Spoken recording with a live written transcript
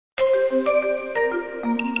Hello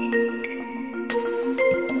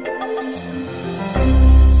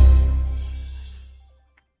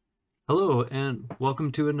and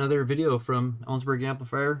welcome to another video from Ellensburg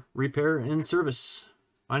Amplifier Repair and Service.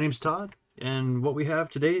 My name's Todd, and what we have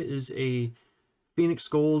today is a Phoenix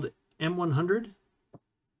Gold M100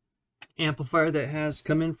 amplifier that has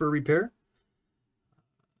come in for repair.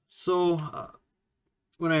 So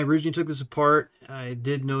when I originally took this apart, I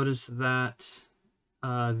did notice that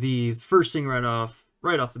the first thing right off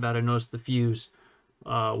the bat, I noticed the fuse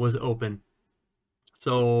was open.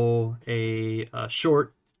 So a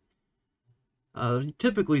short,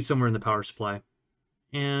 typically somewhere in the power supply,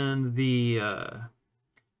 and the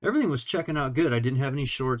everything was checking out good. I didn't have any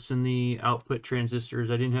shorts in the output transistors.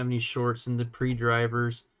 I didn't have any shorts in the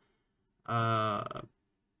pre-drivers.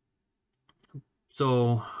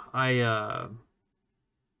 So I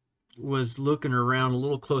was looking around a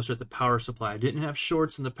little closer at the power supply. I didn't have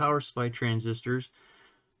shorts in the power supply transistors,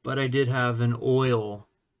 but I did have an oil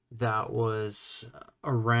that was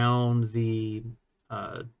around the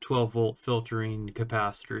 12-volt filtering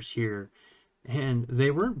capacitors here, and they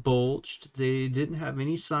weren't bulged. They didn't have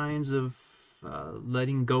any signs of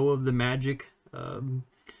letting go of the magic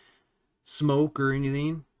smoke or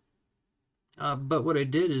anything. But what I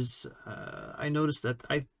did is I noticed that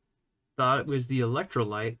I thought it was the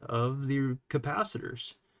electrolyte of the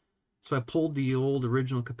capacitors. So I pulled the old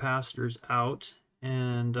original capacitors out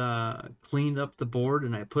and cleaned up the board,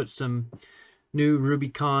 and I put some new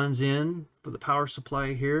Rubicons in for the power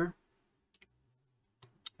supply here,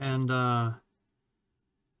 and lo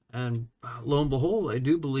and behold, I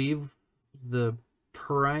do believe the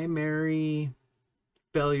primary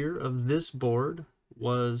failure of this board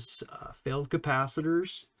was failed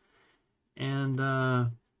capacitors, and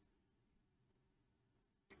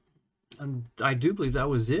I do believe that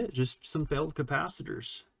was it, just some failed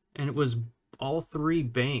capacitors. And it was all three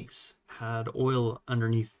banks had oil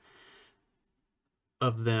underneath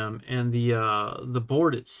of them, and the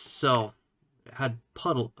board itself had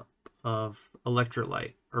puddle of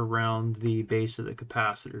electrolyte around the base of the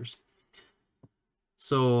capacitors.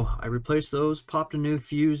 So I replaced those, popped a new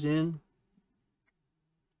fuse in,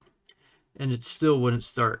 and it still wouldn't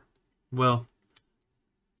start. Well,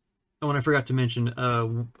 and I forgot to mention,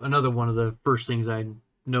 another one of the first things I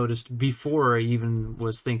noticed before I even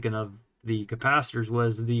was thinking of the capacitors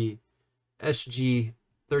was the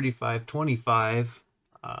SG3525.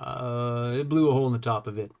 It blew a hole in the top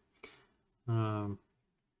of it,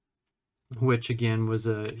 which again was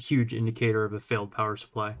a huge indicator of a failed power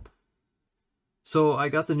supply. So I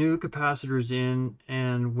got the new capacitors in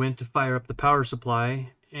and went to fire up the power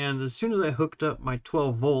supply, and as soon as I hooked up my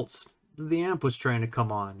 12 volts, the amp was trying to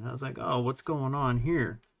come on. I was like, oh, what's going on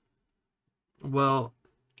here? Well,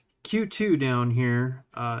 Q2 down here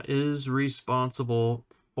is responsible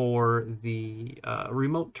for the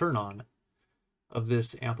remote turn on of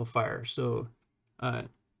this amplifier. So Q2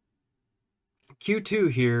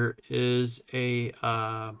 here is a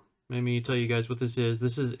let me tell you guys what this is.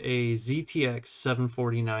 This is a ZTX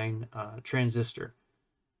 749 transistor.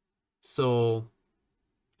 So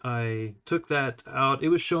I took that out. It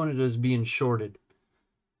was showing it as being shorted.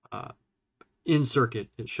 In circuit,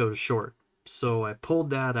 it showed a short. So I pulled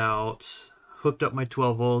that out, hooked up my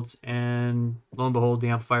 12 volts, and lo and behold, the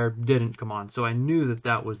amplifier didn't come on. So I knew that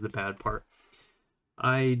that was the bad part.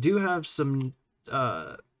 I do have some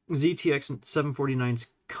ZTX 749s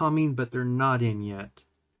coming, but they're not in yet.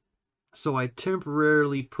 So I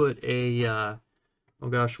temporarily put a, oh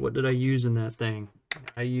gosh, what did I use in that thing?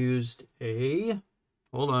 I used a,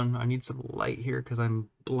 hold on, I need some light here because I'm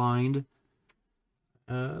blind.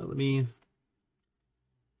 Let me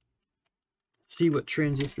see what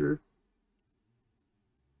transistor.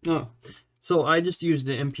 Oh, so I just used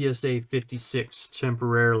an MPSA 56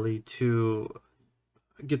 temporarily to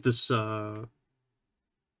get this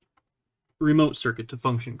remote circuit to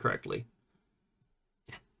function correctly.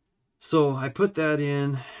 So I put that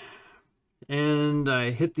in, and I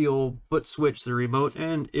hit the old foot switch, the remote,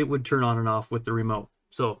 and it would turn on and off with the remote.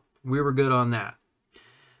 So we were good on that.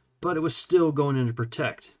 But it was still going into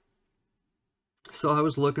protect. So I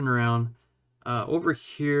was looking around. Over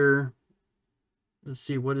here, let's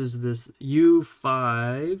see, what is this?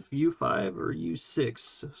 U5 or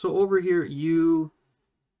U6. So over here,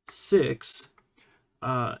 U6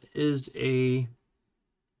 is a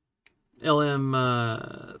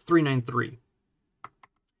LM393.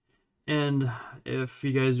 And if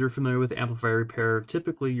you guys are familiar with amplifier repair,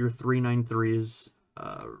 typically your 393 is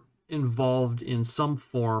involved in some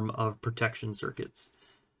form of protection circuits.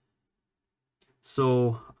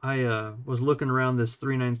 So I was looking around this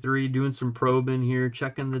 393, doing some probing here,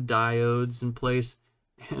 checking the diodes in place,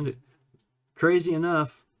 and crazy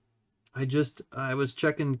enough, I was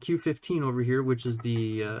checking Q15 over here, which is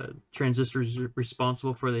the transistors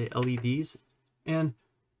responsible for the LEDs, and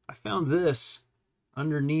I found this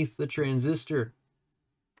underneath the transistor,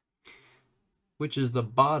 which is the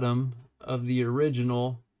bottom of the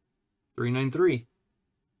original 393.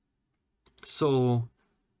 So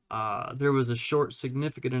there was a short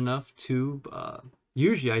significant enough to,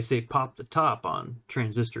 usually I say pop the top on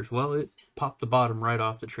transistors. Well, it popped the bottom right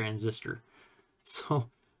off the transistor. So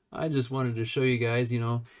I just wanted to show you guys,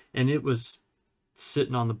 and it was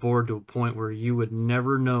sitting on the board to a point where you would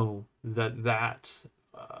never know that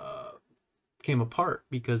came apart,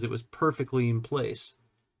 because it was perfectly in place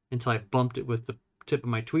until I bumped it with the tip of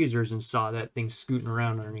my tweezers and saw that thing scooting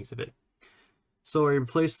around underneath of it. So I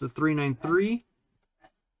replaced the 393,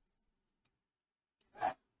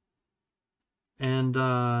 and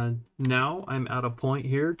now I'm at a point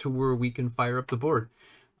here to where we can fire up the board.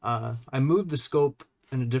 I moved the scope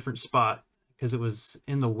in a different spot because it was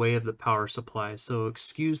in the way of the power supply, so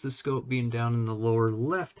excuse the scope being down in the lower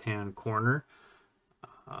left hand corner.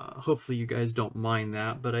 Hopefully you guys don't mind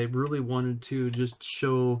that, but I really wanted to just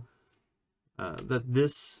show that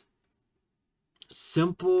this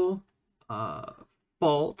simple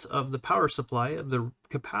fault of the power supply of the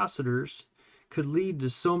capacitors could lead to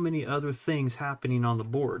so many other things happening on the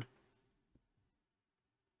board.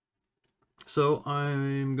 So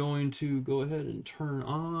I'm going to go ahead and turn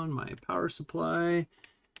on my power supply.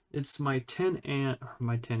 It's my 10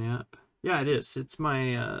 amp. Yeah, it is. It's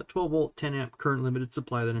my 12 volt 10 amp current limited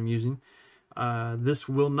supply that I'm using. This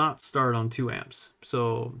will not start on 2 amps.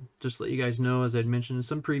 So just let you guys know, as I'd mentioned in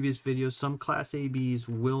some previous videos, some Class ABs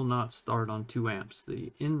will not start on 2 amps.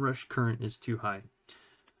 The inrush current is too high.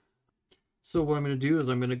 So what I'm going to do is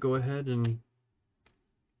I'm going to go ahead and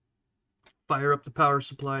fire up the power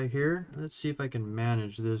supply here. Let's see if I can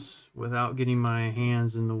manage this without getting my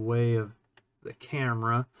hands in the way of the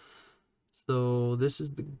camera. So this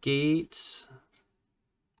is the gate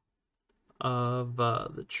of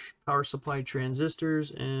the power supply transistors,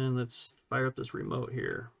 and let's fire up this remote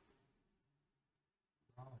here.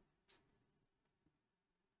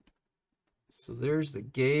 So there's the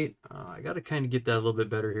gate. I got to kind of get that a little bit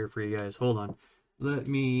better here for you guys. Hold on. Let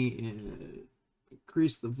me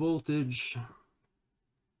increase the voltage,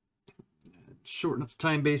 shorten up the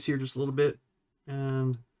time base here just a little bit,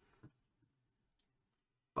 and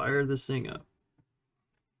fire this thing up.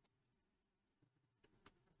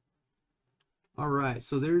 All right,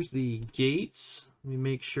 so there's the gates. Let me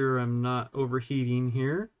make sure I'm not overheating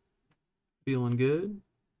here. Feeling good.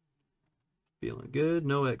 Feeling good.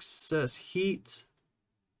 No excess heat.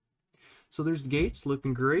 So there's the gates,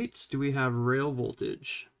 looking great. Do we have rail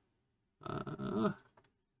voltage?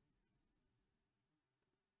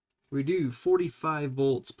 We do. 45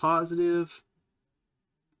 volts positive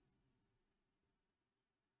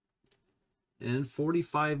and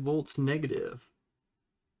 45 volts negative.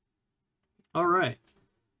 All right,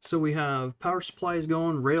 so we have power supply is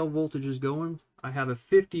going, rail voltage is going. I have a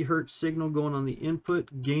 50 hertz signal going on the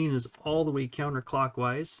input. Gain is all the way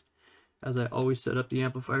counterclockwise, as I always set up the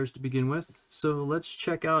amplifiers to begin with. So let's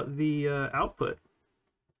check out the output.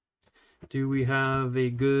 Do we have a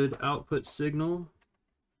good output signal?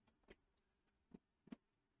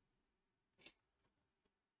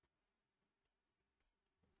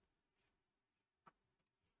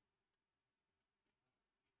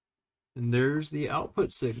 And there's the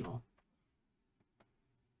output signal.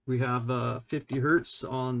 We have 50 hertz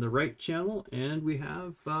on the right channel, and we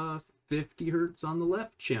have 50 hertz on the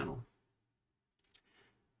left channel.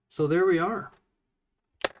 So there we are.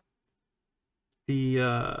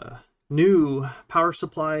 The new power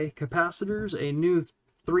supply capacitors, a new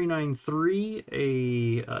 393,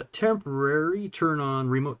 a temporary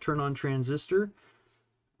remote turn on transistor,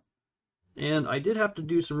 and I did have to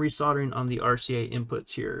do some resoldering on the RCA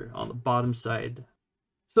inputs here on the bottom side.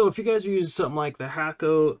 So if you guys are using something like the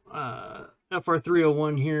Hacko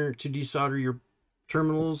FR301 here to desolder your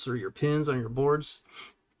terminals or your pins on your boards,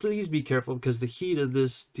 please be careful, because the heat of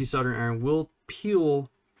this desoldering iron will peel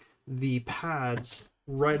the pads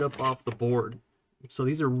right up off the board. So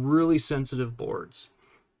these are really sensitive boards.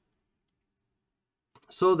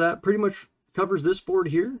 So that pretty much covers this board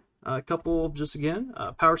here. A couple, just again,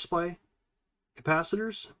 power supply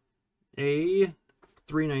capacitors, a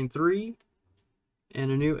 393, and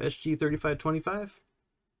a new SG3525.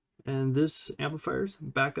 And this amplifier's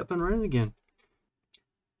back up and running again.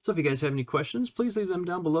 So if you guys have any questions, please leave them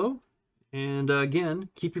down below. And again,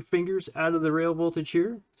 keep your fingers out of the rail voltage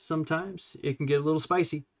here. Sometimes it can get a little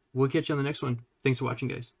spicy. We'll catch you on the next one. Thanks for watching,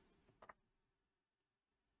 guys.